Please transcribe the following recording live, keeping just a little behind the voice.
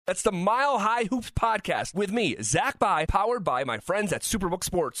That's the Mile High Hoops podcast with me, Zach By, powered by my friends at Superbook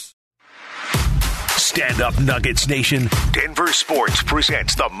Sports. Stand up, Nuggets Nation. Denver Sports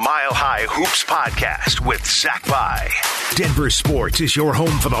presents the Mile High Hoops podcast with Zach By. Denver Sports is your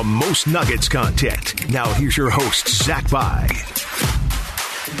home for the most Nuggets content. Now here's your host, Zach By.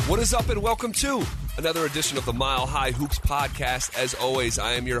 What is up, and welcome to another edition of the Mile High Hoops podcast. As always,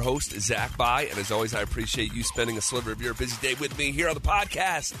 I am your host, Zach By, and as always, I appreciate you spending a sliver of your busy day with me here on the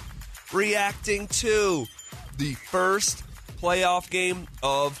podcast, reacting to the first playoff game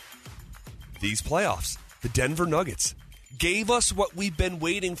of these playoffs. The Denver Nuggets gave us what we've been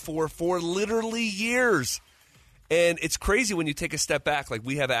waiting for literally years. And it's crazy when you take a step back. Like,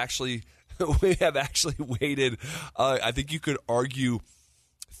 we have actually waited, I think you could argue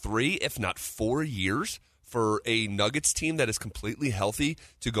 3, if not 4 years for a Nuggets team that is completely healthy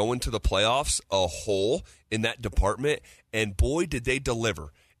to go into the playoffs a whole in that department. And boy, did they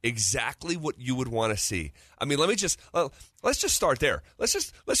deliver. Exactly what you would want to see. I mean, let's just start there. Let's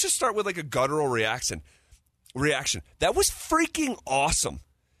just start with like a guttural reaction. That was freaking awesome.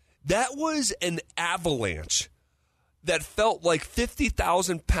 That was an avalanche that felt like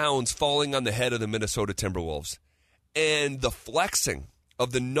 50,000 pounds falling on the head of the Minnesota Timberwolves. And the flexing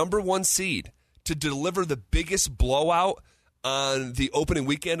of the number 1 seed to deliver the biggest blowout on the opening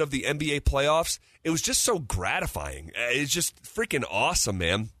weekend of the NBA playoffs, it was just so gratifying. It's just freaking awesome,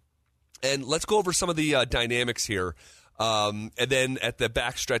 man. And let's go over some of the dynamics here. And then at the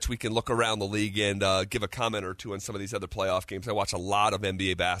backstretch, we can look around the league and give a comment or two on some of these other playoff games. I watch a lot of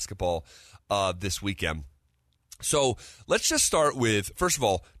NBA basketball this weekend. So let's just start with, first of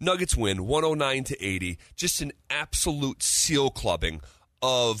all, Nuggets win 109-80. Just an absolute seal clubbing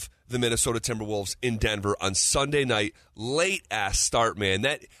of the Minnesota Timberwolves in Denver on Sunday night. Late-ass start, man.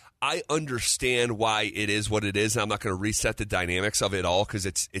 That I understand why it is what it is, and I'm not going to reset the dynamics of it all because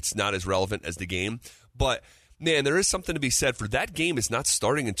it's not as relevant as the game. But, man, there is something to be said for that game is not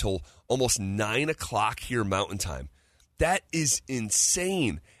starting until almost 9 o'clock here Mountain Time. That is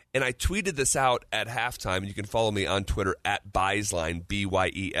insane. And I tweeted this out at halftime, and you can follow me on Twitter at Bysline,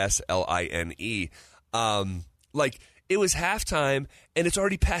 Byesline. It was halftime, and it's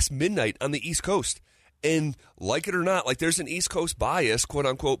already past midnight on the East Coast. And like it or not, like there's an East Coast bias, quote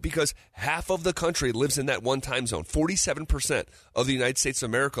unquote, because half of the country lives in that one time zone. 47% of the United States of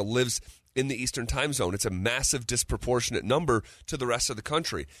America lives in the Eastern time zone. It's a massive disproportionate number to the rest of the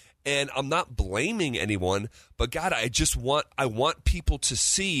country. And I'm not blaming anyone, but God, I want people to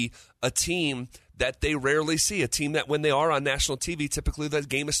see a team that they rarely see, a team that when they are on national TV, typically the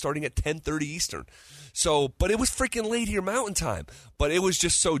game is starting at 10:30 Eastern. So, but it was freaking late here Mountain Time. But it was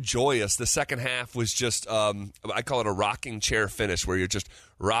just so joyous. The second half was just, I call it a rocking chair finish, where you're just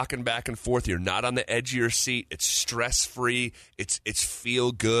rocking back and forth. You're not on the edge of your seat. It's stress-free. It's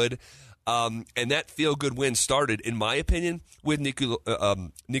feel-good. And that feel-good win started, in my opinion, with Nikola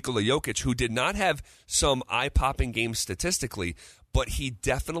Jokic, who did not have some eye-popping games statistically, but he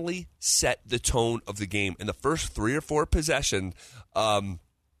definitely set the tone of the game in the first 3 or 4 possessions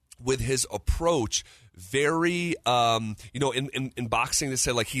with his approach. Very, in boxing, they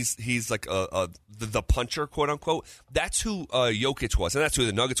say like he's like the puncher, quote unquote. That's who Jokic was, and that's who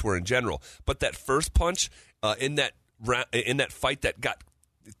the Nuggets were in general. But that first punch in that fight that got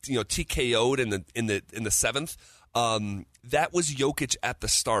TKO'd in the 7th, that was Jokic at the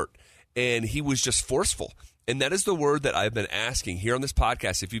start, and he was just forceful. And that is the word that I've been asking here on this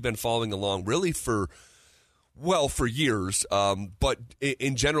podcast, if you've been following along, really for years, but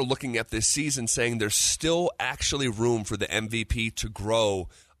in general, looking at this season, saying there's still actually room for the MVP to grow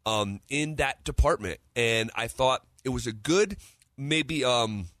in that department. And I thought it was a good, maybe,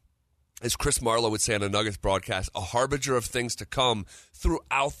 as Chris Marlowe would say on a Nuggets broadcast, a harbinger of things to come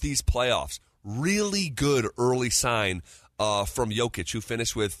throughout these playoffs. Really good early sign from Jokic, who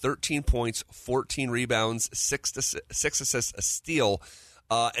finished with 13 points, 14 rebounds, 6 assists, a steal.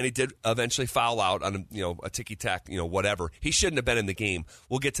 And he did eventually foul out on a ticky-tack, whatever. He shouldn't have been in the game.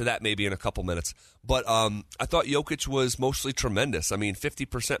 We'll get to that maybe in a couple minutes. But I thought Jokic was mostly tremendous. I mean,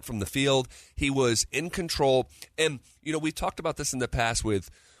 50% from the field. He was in control. And, we talked about this in the past with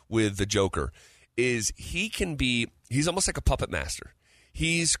the Joker, is he's almost like a puppet master.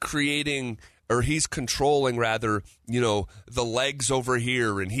 He's creating, or he's controlling rather, the legs over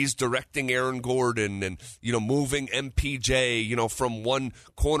here, and he's directing Aaron Gordon and, moving MPJ, from one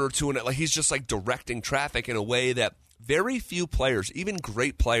corner to another. Like, he's just like directing traffic in a way that very few players, even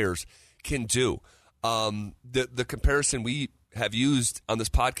great players, can do. The comparison we have used on this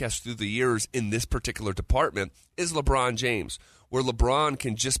podcast through the years in this particular department is LeBron James, where LeBron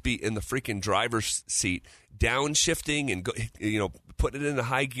can just be in the freaking driver's seat, downshifting and putting it in a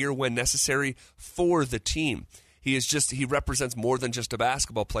high gear when necessary for the team. He represents more than just a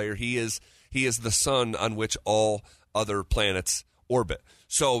basketball player. He is the sun on which all other planets orbit.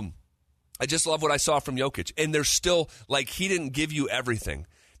 So I just love what I saw from Jokic. And there's still, he didn't give you everything.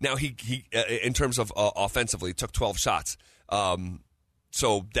 Now, he in terms of offensively, took 12 shots.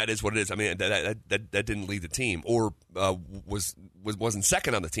 So that is what it is. I mean, that didn't lead the team or wasn't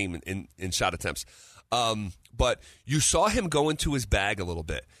second on the team in shot attempts. But you saw him go into his bag a little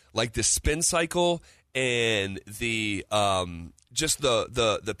bit, like the spin cycle and the just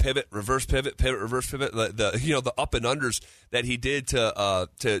the pivot, reverse pivot, reverse pivot, the up and unders that he did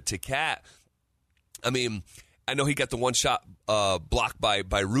to Cat. I mean, I know he got the one shot blocked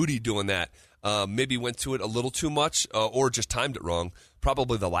by Rudy doing that. Maybe went to it a little too much or just timed it wrong.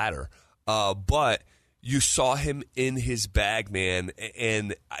 Probably the latter. But you saw him in his bag, man.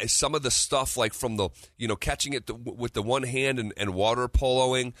 And some of the stuff like from the, catching it with the one hand and water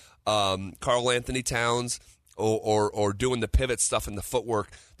poloing, Karl Anthony Towns or doing the pivot stuff and the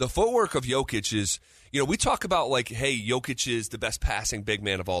footwork. The footwork of Jokic is, we talk about hey, Jokic is the best passing big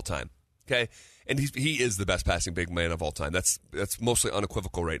man of all time. Okay. And he is the best passing big man of all time. That's mostly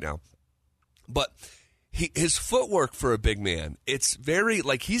unequivocal right now. But his footwork for a big man, it's very,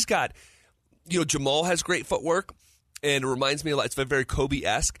 he's got, Jamal has great footwork, and it reminds me a lot, it's very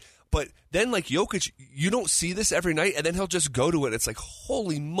Kobe-esque. But then, Jokic, you don't see this every night, and then he'll just go to it. It's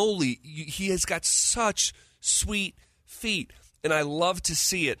holy moly, he has got such sweet feet, and I love to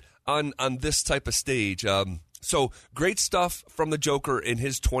see it on this type of stage. So great stuff from the Joker in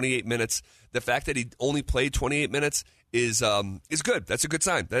his 28 minutes. The fact that he only played 28 minutes is good. That's a good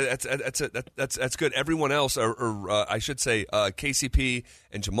sign. That's good. Everyone else, or I should say, KCP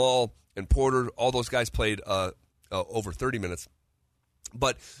and Jamal and Porter, all those guys played over 30 minutes.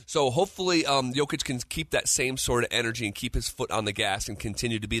 But so hopefully Jokic can keep that same sort of energy and keep his foot on the gas and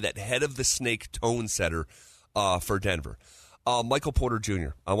continue to be that head of the snake tone setter for Denver. Michael Porter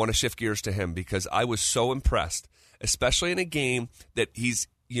Jr., I want to shift gears to him because I was so impressed, especially in a game that he's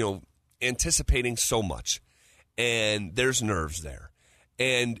anticipating so much. And there's nerves there.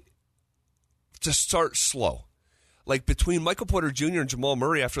 And to start slow. Between Michael Porter Jr. and Jamal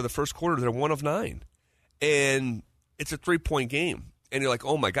Murray after the first quarter, they're 1 of 9. And it's a 3-point game. And you're like,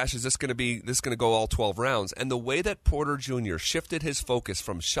 oh my gosh, is this going to go all 12 rounds? And the way that Porter Jr. shifted his focus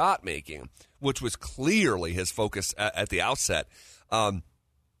from shot making, which was clearly his focus at the outset, and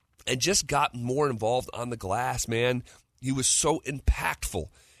just got more involved on the glass, man. He was so impactful.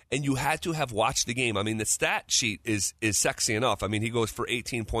 And you had to have watched the game. I mean, the stat sheet is sexy enough. I mean, he goes for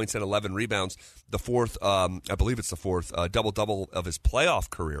 18 points and 11 rebounds, the fourth, I believe it's the fourth, double-double of his playoff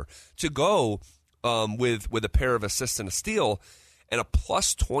career, to go with a pair of assists and a steal and a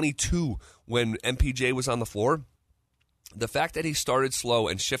plus 22 when MPJ was on the floor. The fact that he started slow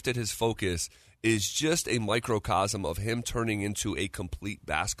and shifted his focus is just a microcosm of him turning into a complete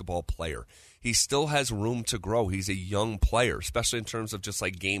basketball player. He still has room to grow. He's a young player, especially in terms of just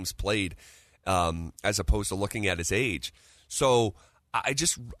games played, as opposed to looking at his age. So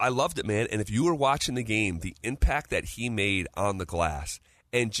I loved it, man. And if you were watching the game, the impact that he made on the glass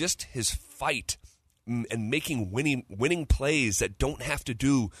and just his fight and making winning plays that don't have to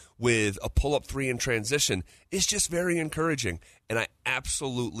do with a pull-up three in transition is just very encouraging. And I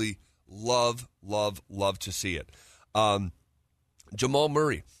absolutely love to see it. Jamal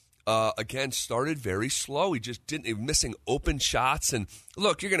Murray. Again, started very slow. He just didn't, missing open shots. And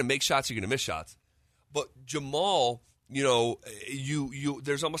look, you're going to make shots, you're going to miss shots. But Jamal,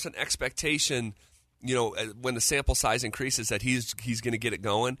 there's almost an expectation, when the sample size increases that he's going to get it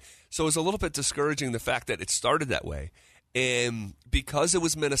going. So it's a little bit discouraging the fact that it started that way. And because it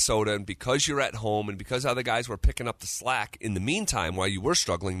was Minnesota and because you're at home and because other guys were picking up the slack in the meantime while you were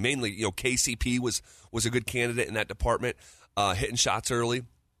struggling, mainly, KCP was a good candidate in that department, hitting shots early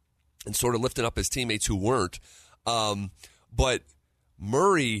and sort of lifting up his teammates who weren't. But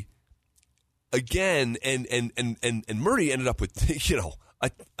Murray, again, and Murray ended up with,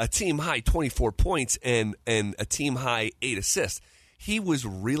 a team-high 24 points and a team-high 8 assists. He was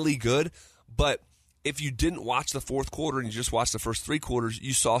really good, but if you didn't watch the fourth quarter and you just watched the first 3 quarters,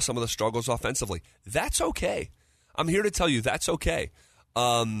 you saw some of the struggles offensively. That's okay. I'm here to tell you that's okay.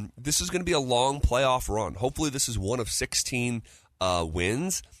 This is going to be a long playoff run. Hopefully this is one of 16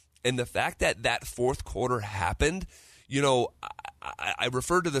 wins. And the fact that fourth quarter happened, I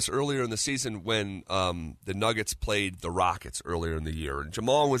referred to this earlier in the season when the Nuggets played the Rockets earlier in the year. And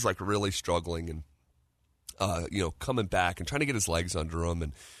Jamal was really struggling. coming back and trying to get his legs under him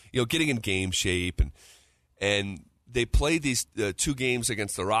and, getting in game shape. And they play these 2 games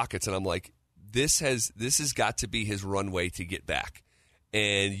against the Rockets, and I'm like, this has got to be his runway to get back.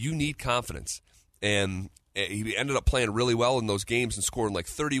 And you need confidence. And he ended up playing really well in those games and scoring like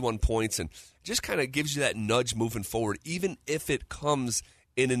 31 points, and just kind of gives you that nudge moving forward, even if it comes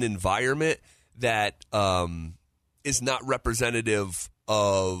in an environment that is not representative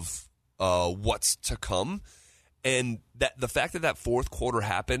of what's to come. And that the fact that fourth quarter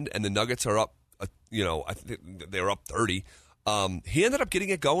happened and the Nuggets are up, I think they were up 30. He ended up getting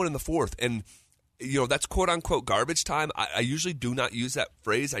it going in the fourth, and that's quote unquote garbage time. I usually do not use that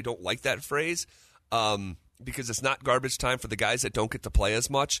phrase. I don't like that phrase because it's not garbage time for the guys that don't get to play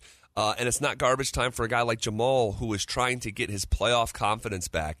as much, and it's not garbage time for a guy like Jamal who is trying to get his playoff confidence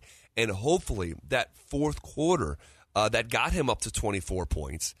back. And hopefully that fourth quarter that got him up to 24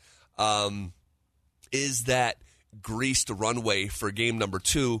 points is that greased runway for game number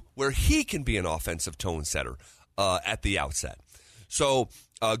 2 where he can be an offensive tone setter at the outset. So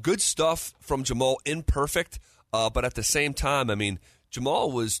good stuff from Jamal, imperfect, but at the same time, I mean,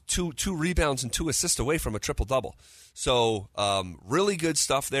 Jamal was two rebounds and 2 assists away from a triple-double. So really good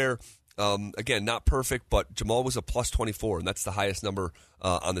stuff there. Again, not perfect, but Jamal was a plus 24, and that's the highest number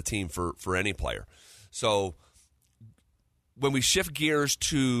on the team for any player. So when we shift gears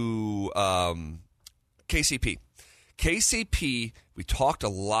to KCP, we talked a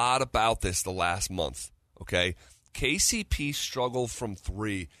lot about this the last month, okay? KCP's struggle from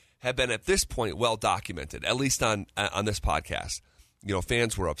 3 have been at this point well documented, at least on this podcast.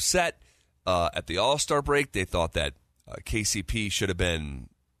 Fans were upset at the All-Star break. They thought that KCP should have been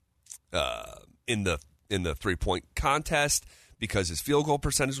in the 3-point contest because his field goal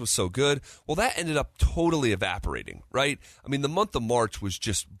percentage was so good. Well, that ended up totally evaporating, right? I mean, the month of March was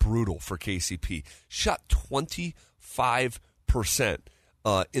just brutal for KCP. Shot 25%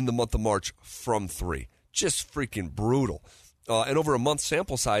 in the month of March from 3. Just freaking brutal. And over a month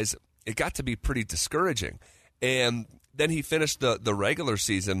sample size, it got to be pretty discouraging. And then he finished the regular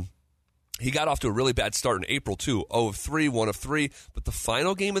season. He got off to a really bad start in April, too. 0 of 3, 1 of 3. But the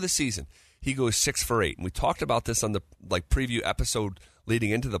final game of the season, he goes 6 for 8. And we talked about this on the preview episode leading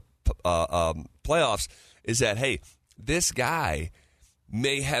into the playoffs, is that, hey, this guy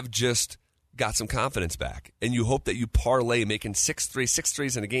may have just got some confidence back. And you hope that you parlay making 6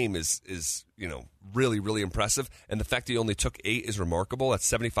 threes in a game is really, really impressive. And the fact that he only took 8 is remarkable. That's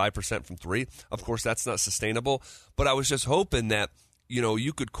 75% from 3. Of course, that's not sustainable. But I was just hoping that,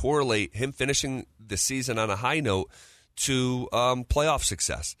 you could correlate him finishing the season on a high note to playoff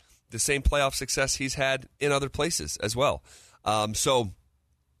success, the same playoff success he's had in other places as well. So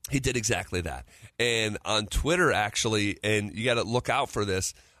he did exactly that. And on Twitter, actually, and you got to look out for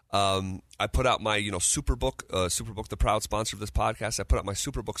this, I put out my, Superbook, the proud sponsor of this podcast. I put out my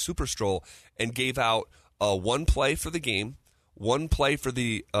Superbook Super Stroll and gave out one play for the game, one play for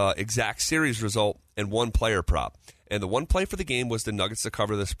the exact series result, and one player prop. And the one play for the game was the Nuggets to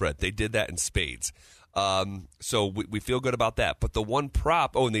cover the spread. They did that in spades. So we feel good about that. But the one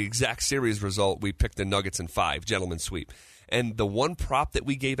prop, in the exact series result, we picked the Nuggets in 5, gentlemen's sweep. And the one prop that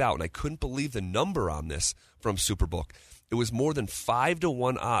we gave out, and I couldn't believe the number on this from Superbook, it was more than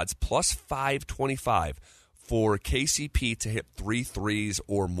 5-1 odds, plus 525 for KCP to hit 3 threes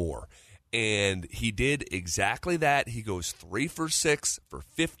or more. And he did exactly that. He goes 3 for 6 for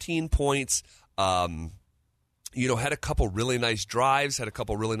 15 points. Had a couple really nice drives, had a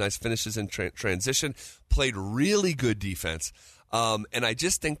couple really nice finishes in transition, played really good defense. And I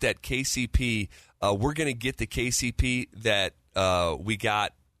just think that KCP, we're going to get the KCP that we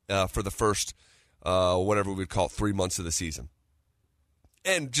got for the first, whatever we'd call it, 3 months of the season.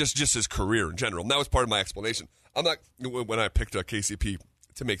 And just his career in general. And that was part of my explanation. I'm not, when I picked a KCP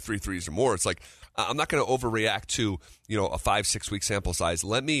to make 3 threes or more, it's like, I'm not going to overreact to, a 5-6 week sample size.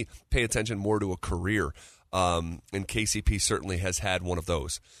 Let me pay attention more to a career. And KCP certainly has had one of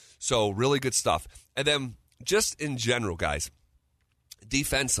those. So really good stuff. And then just in general, guys,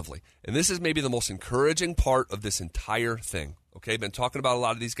 defensively, and this is maybe the most encouraging part of this entire thing. Okay, been talking about a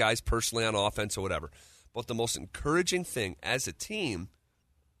lot of these guys personally on offense or whatever. But the most encouraging thing as a team,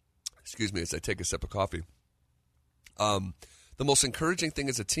 excuse me as I take a sip of coffee, the most encouraging thing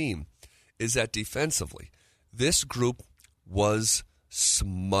as a team is that defensively, this group was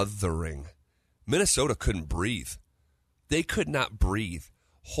smothering. Minnesota couldn't breathe. They could not breathe.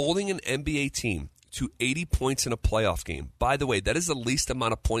 Holding an NBA team to 80 points in a playoff game. By the way, that is the least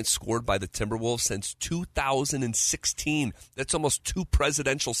amount of points scored by the Timberwolves since 2016. That's almost 2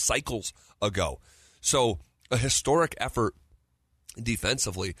 presidential cycles ago. So a historic effort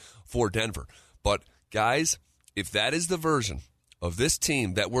defensively for Denver. But Guys, if that is the version of this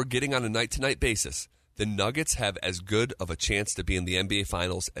team that we're getting on a night-to-night basis, the Nuggets have as good of a chance to be in the NBA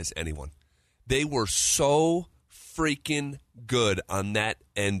Finals as anyone. They were so freaking good on that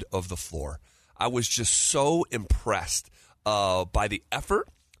end of the floor. I was just so impressed by the effort,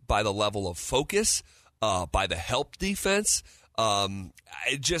 by the level of focus, by the help defense.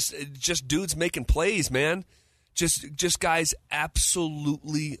 Just dudes making plays, man. Just guys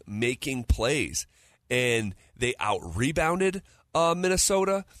absolutely making plays. And they out-rebounded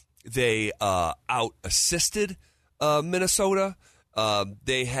Minnesota. They out-assisted Minnesota.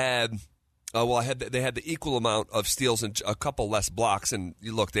 They had the equal amount of steals and a couple less blocks. And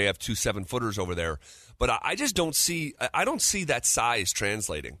look, they have 2 7-footers over there. But I just don't see that size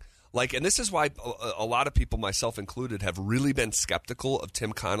translating. And this is why a lot of people, myself included, have really been skeptical of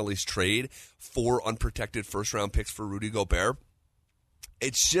Tim Connolly's trade for unprotected first-round picks for Rudy Gobert.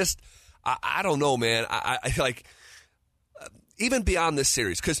 It's just, I don't know, man. I like, even beyond this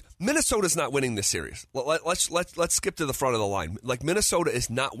series, because Minnesota's not winning this series. Let's skip to the front of the line. Minnesota is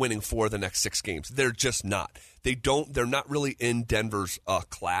not winning 4 of the next 6 games. They're just not. They're not really in Denver's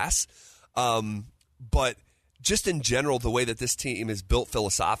class. But just in general, the way that this team is built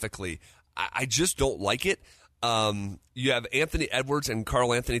philosophically, I just don't like it. You have Anthony Edwards and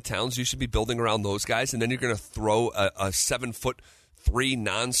Karl Anthony Towns. You should be building around those guys, and then you're going to throw a 7'3"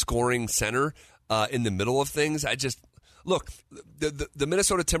 non-scoring center in the middle of things. Look, the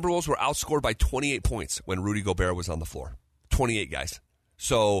Minnesota Timberwolves were outscored by 28 points when Rudy Gobert was on the floor. 28 guys.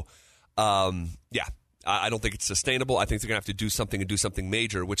 So, yeah. I don't think it's sustainable. I think they're going to have to do something and do something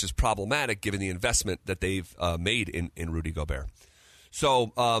major, which is problematic given the investment that they've made in Rudy Gobert.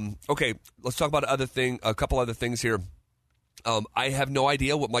 So, okay, let's talk about a couple other things here. I have no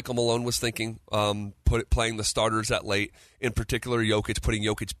idea what Michael Malone was thinking, playing the starters that late, in particular putting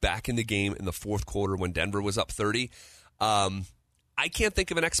Jokic back in the game in the fourth quarter when Denver was up 30. I can't think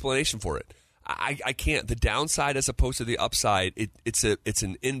of an explanation for it. I can't. The downside as opposed to the upside, it's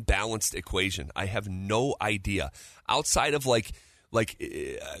an imbalanced equation. I have no idea. Outside of what? I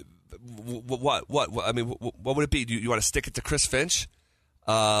mean, what would it be? Do you want to stick it to Chris Finch?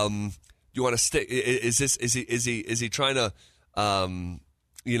 You want to stick? Is he trying to? I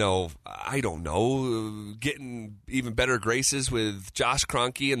don't know. Getting even better graces with Josh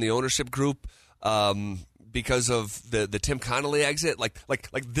Kroenke and the ownership group. Because of the Tim Connolly exit, like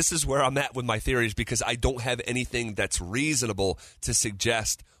this is where I'm at with my theories, because I don't have anything that's reasonable to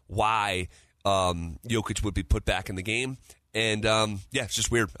suggest why Jokic would be put back in the game, and it's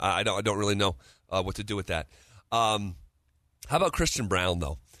just weird. I don't really know what to do with that. How about Christian Brown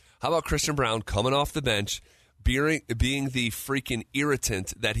though? How about Christian Brown coming off the bench, being the freaking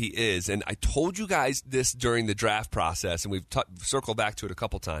irritant that he is? And I told you guys this during the draft process, and we've circled back to it a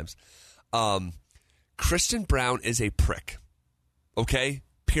couple times. Christian Brown is a prick, okay?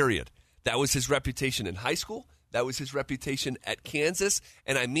 Period. That was his reputation in high school. That was his reputation at Kansas,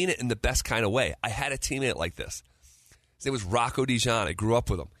 and I mean it in the best kind of way. I had a teammate like this. His name was Rocco Dijon. I grew up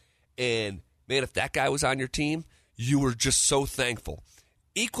with him. And, man, if that guy was on your team, you were just so thankful.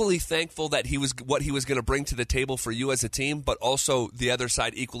 Equally thankful that he was what he was going to bring to the table for you as a team, but also the other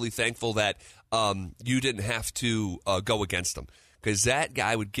side equally thankful that you didn't have to go against him, because that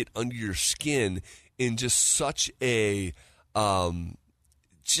guy would get under your skin in just such a, my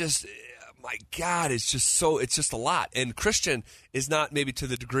God, it's just a lot. And Christian is not maybe to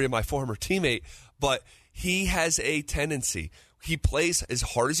the degree of my former teammate, but he has a tendency. He plays as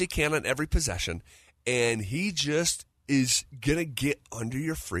hard as he can on every possession, and he just is going to get under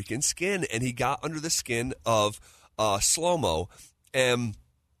your freaking skin. And he got under the skin of Slow-Mo, and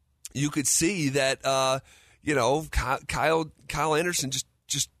you could see that, Kyle Anderson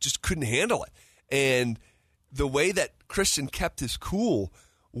just couldn't handle it. And the way that Christian kept his cool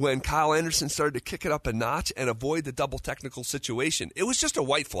when Kyle Anderson started to kick it up a notch and avoid the double technical situation, it was just a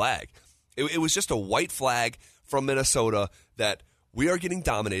white flag. It was just a white flag from Minnesota that we are getting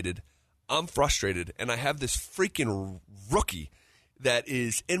dominated. I'm frustrated, and I have this freaking rookie that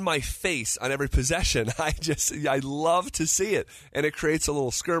is in my face on every possession. I love to see it, and it creates a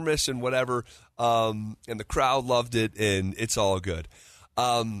little skirmish and whatever, and the crowd loved it, and it's all good.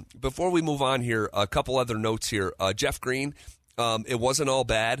 Before we move on here, a couple other notes here. Jeff Green, it wasn't all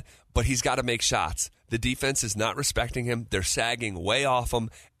bad, but he's got to make shots. The defense is not respecting him. They're sagging way off him,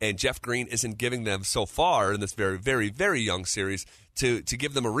 and Jeff Green isn't giving them so far in this very, very, very young series to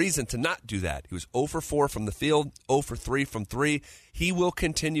give them a reason to not do that. He was 0 for 4 from the field, 0 for 3 from 3. He will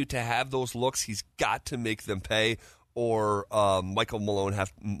continue to have those looks. He's got to make them pay, or Michael Malone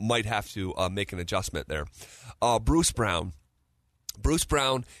might have to make an adjustment there. Bruce Brown. Bruce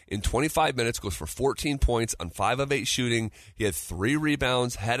Brown, in 25 minutes, goes for 14 points on 5 of 8 shooting. He had 3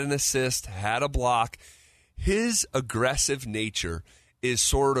 rebounds, had an assist, had a block. His aggressive nature is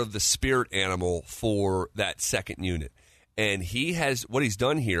sort of the spirit animal for that second unit. And what he's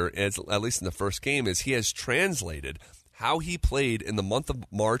done here, at least in the first game, is he has translated how he played in the month of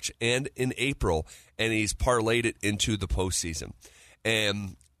March and in April, and he's parlayed it into the postseason.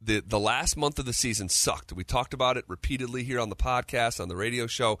 And the last month of the season sucked. We talked about it repeatedly here on the podcast, on the radio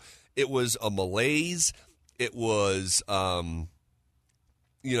show. It was a malaise. It was,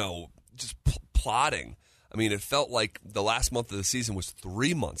 just plodding. I mean, it felt like the last month of the season was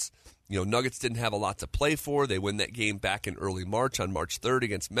 3 months. Nuggets didn't have a lot to play for. They win that game back in early March on March 3rd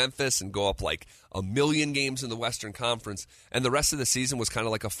against Memphis and go up like 1 million games in the Western Conference. And the rest of the season was kind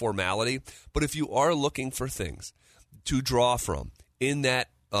of like a formality. But if you are looking for things to draw from in that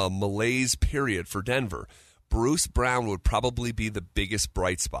malaise period for Denver, Bruce Brown would probably be the biggest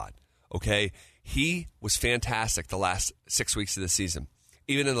bright spot. Okay? He was fantastic the last 6 weeks of the season.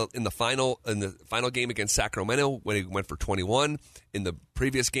 Even in the final game against Sacramento, when he went for 21. In the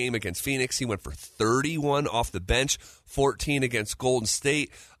previous game against Phoenix, he went for 31 off the bench, 14 against Golden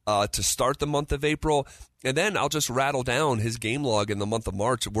State to start the month of April. And then I'll just rattle down his game log in the month of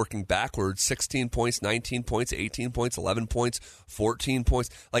March, working backwards: 16 points, 19 points, 18 points, 11 points, 14 points.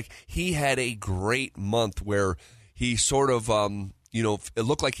 Like, he had a great month where he sort of, it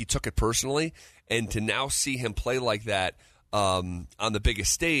looked like he took it personally. And to now see him play like that on the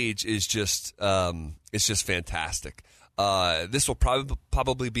biggest stage is just it's just fantastic. This will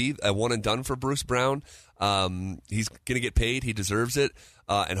probably be a one and done for Bruce Brown. He's going to get paid. He deserves it.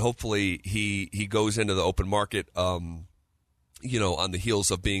 And hopefully he goes into the open market, on the heels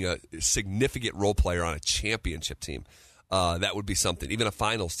of being a significant role player on a championship team. That would be something. Even a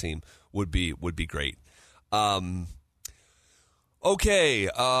finals team would be great. Okay,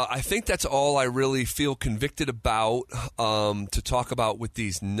 I think that's all I really feel convicted about to talk about with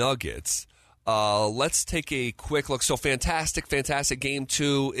these Nuggets. Let's take a quick look. So fantastic Game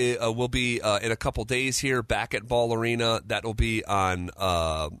 2 will be in a couple days here back at Ball Arena. That will be on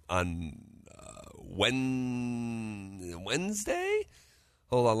Wednesday?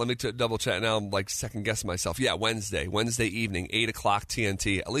 Hold on, let me double check. Now I'm like second guessing myself. Yeah, Wednesday evening, 8 o'clock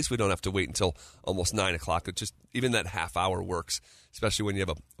TNT. At least we don't have to wait until almost 9 o'clock. It just, even that half hour works, especially when you have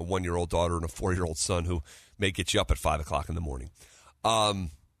a 1-year-old daughter and a 4-year-old son who may get you up at 5 o'clock in the morning. A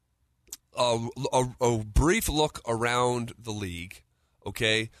brief look around the league,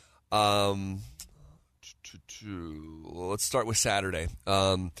 okay? Let's start with Saturday.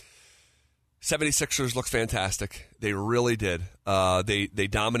 76ers look fantastic. They really did. They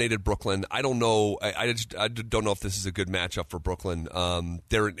dominated Brooklyn. I don't know. I don't know if this is a good matchup for Brooklyn.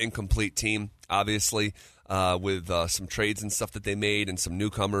 They're an incomplete team, obviously, with some trades and stuff that they made and some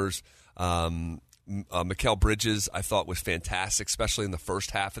newcomers. Mikal Bridges, I thought, was fantastic, especially in the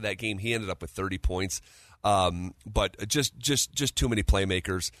first half of that game. He ended up with 30 points. But just too many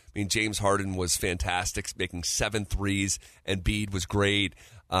playmakers. I mean, James Harden was fantastic, making 7 threes. Embiid was great.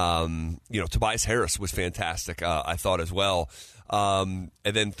 Tobias Harris was fantastic, I thought, as well. And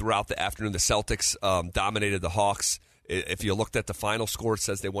then throughout the afternoon, the Celtics dominated the Hawks. If you looked at the final score, it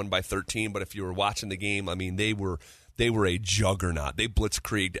says they won by 13. But if you were watching the game, I mean, they were a juggernaut. They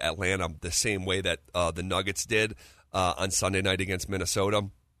blitzkrieged Atlanta the same way that the Nuggets did on Sunday night against Minnesota.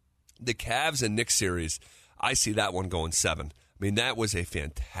 The Cavs and Knicks series, I see that one going 7. I mean, that was a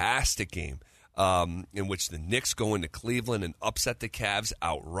fantastic game in which the Knicks go into Cleveland and upset the Cavs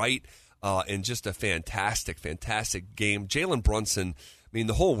outright, and just a fantastic game. Jalen Brunson, I mean,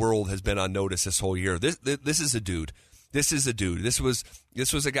 the whole world has been on notice this whole year. This is a dude. This is a dude. This was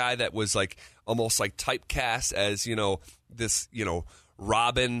a guy that was like almost like typecast as,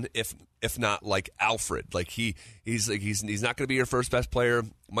 Robin, if not like Alfred. Like he's not going to be your first best player,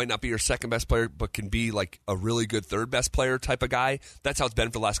 might not be your second best player, but can be like a really good third best player type of guy. That's how it's been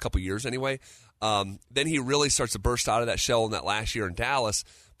for the last couple of years anyway. Then he really starts to burst out of that shell in that last year in Dallas.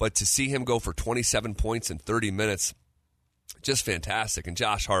 But to see him go for 27 points in 30 minutes, just fantastic. And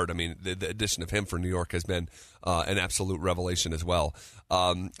Josh Hart, I mean, the addition of him for New York has been an absolute revelation as well.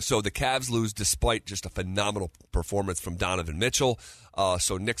 So the Cavs lose despite just a phenomenal performance from Donovan Mitchell.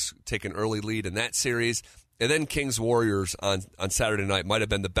 So Knicks take an early lead in that series. And then Kings-Warriors on Saturday night might have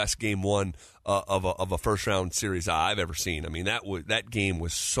been the best game one of a first-round series I've ever seen. I mean, that game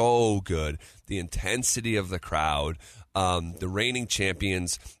was so good. The intensity of the crowd, the reigning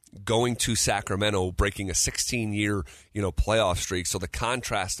champions going to Sacramento, breaking a 16-year playoff streak. So the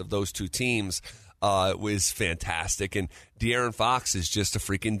contrast of those two teams was fantastic. And De'Aaron Fox is just a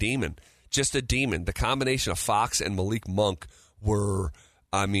freaking demon. Just a demon. The combination of Fox and Malik Monk were,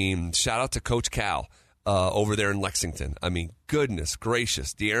 shout out to Coach Cal over there in Lexington. Goodness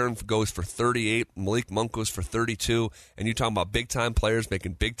gracious. De'Aaron goes for 38. Malik Monk goes for 32. And you're talking about big-time players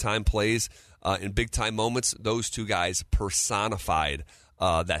making big-time plays in big-time moments. Those two guys personified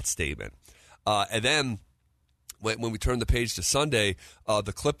that statement. And then when we turn the page to Sunday,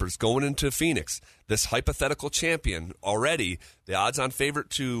 the Clippers going into Phoenix, this hypothetical champion already, the odds-on favorite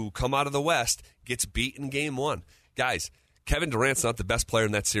to come out of the West, gets beat in Game 1. Guys, Kevin Durant's not the best player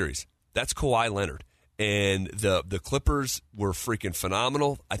in that series. That's Kawhi Leonard. And the Clippers were freaking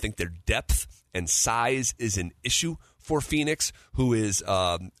phenomenal. I think their depth and size is an issue for Phoenix, who is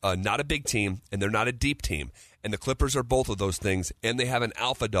not a big team, and they're not a deep team. And the Clippers are both of those things, and they have an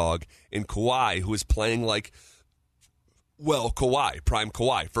alpha dog in Kawhi, who is playing like, Kawhi, prime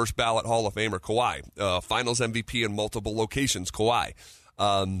Kawhi, first ballot Hall of Famer Kawhi, finals MVP in multiple locations Kawhi.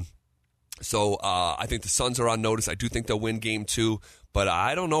 So I think the Suns are on notice. I do think they'll win Game 2, but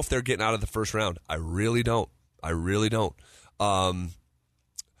I don't know if they're getting out of the first round. I really don't.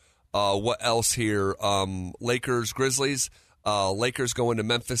 What else here? Lakers, Grizzlies. Lakers go into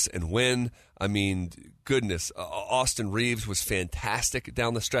Memphis and win. Goodness. Austin Reeves was fantastic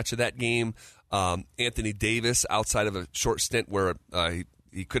down the stretch of that game. Anthony Davis, outside of a short stint where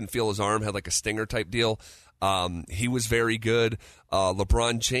he couldn't feel his arm, had like a stinger type deal. He was very good.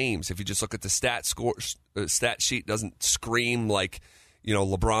 LeBron James, if you just look at the stat sheet, doesn't scream like, a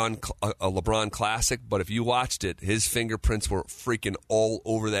LeBron classic. But if you watched it, his fingerprints were freaking all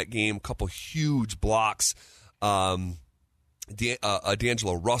over that game. Couple huge blocks. D'Angelo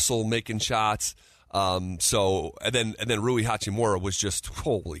Russell making shots. And then Rui Hachimura was just,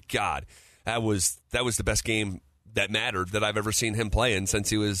 holy God, that was the best game that mattered that I've ever seen him play in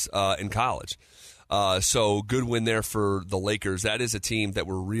since he was in college. So good win there for the Lakers. That is a team that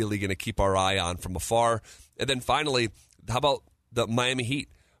we're really going to keep our eye on from afar. And then finally, how about the Miami Heat,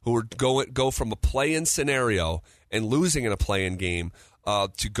 who are go from a play-in scenario and losing in a play-in game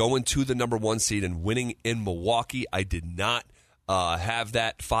to going to the number 1 seed and winning in Milwaukee. I did not have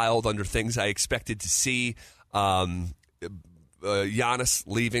that filed under things I expected to see. Giannis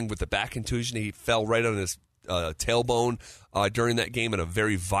leaving with the back contusion. He fell right on his tailbone during that game in a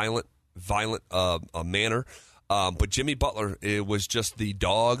very violent manner. But Jimmy Butler, it was just the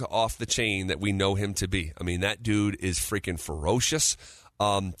dog off the chain that we know him to be. That dude is freaking ferocious.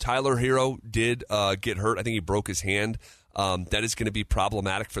 Tyler Hero did get hurt. I think he broke his hand. That is going to be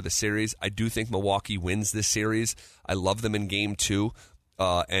problematic for the series. I do think Milwaukee wins this series. I love them in Game 2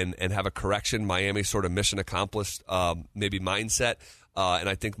 and have a correction. Miami sort of mission accomplished maybe mindset. And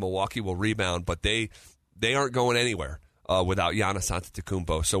I think Milwaukee will rebound, but they aren't going anywhere without Giannis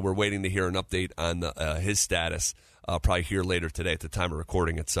Antetokounmpo. So we're waiting to hear an update on his status probably here later today. At the time of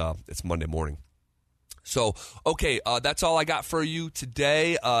recording, it's Monday morning. So, okay, that's all I got for you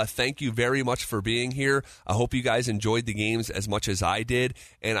today. Thank you very much for being here. I hope you guys enjoyed the games as much as I did,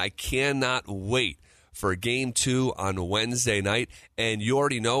 and I cannot wait for Game 2 on Wednesday night. And you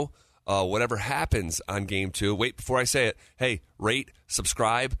already know, whatever happens on Game 2, wait, before I say it, hey, rate,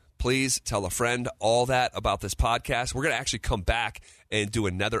 subscribe, please tell a friend, all that about this podcast. We're going to actually come back and do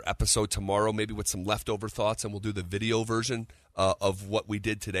another episode tomorrow, maybe with some leftover thoughts, and we'll do the video version of what we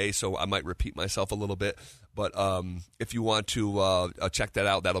did today, so I might repeat myself a little bit. But if you want to check that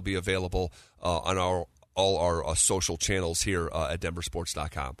out, that'll be available on all our social channels here at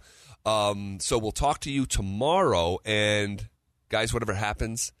denversports.com. So we'll talk to you tomorrow, and guys, whatever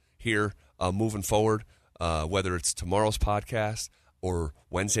happens here moving forward, whether it's tomorrow's podcast or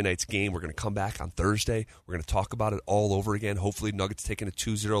Wednesday night's game, we're going to come back on Thursday. We're going to talk about it all over again. Hopefully Nuggets taking a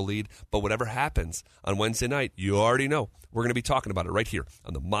 2-0 lead. But whatever happens on Wednesday night, you already know we're going to be talking about it right here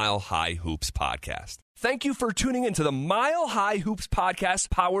on the Mile High Hoops podcast. Thank you for tuning into the Mile High Hoops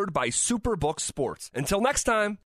podcast powered by Superbook Sports. Until next time.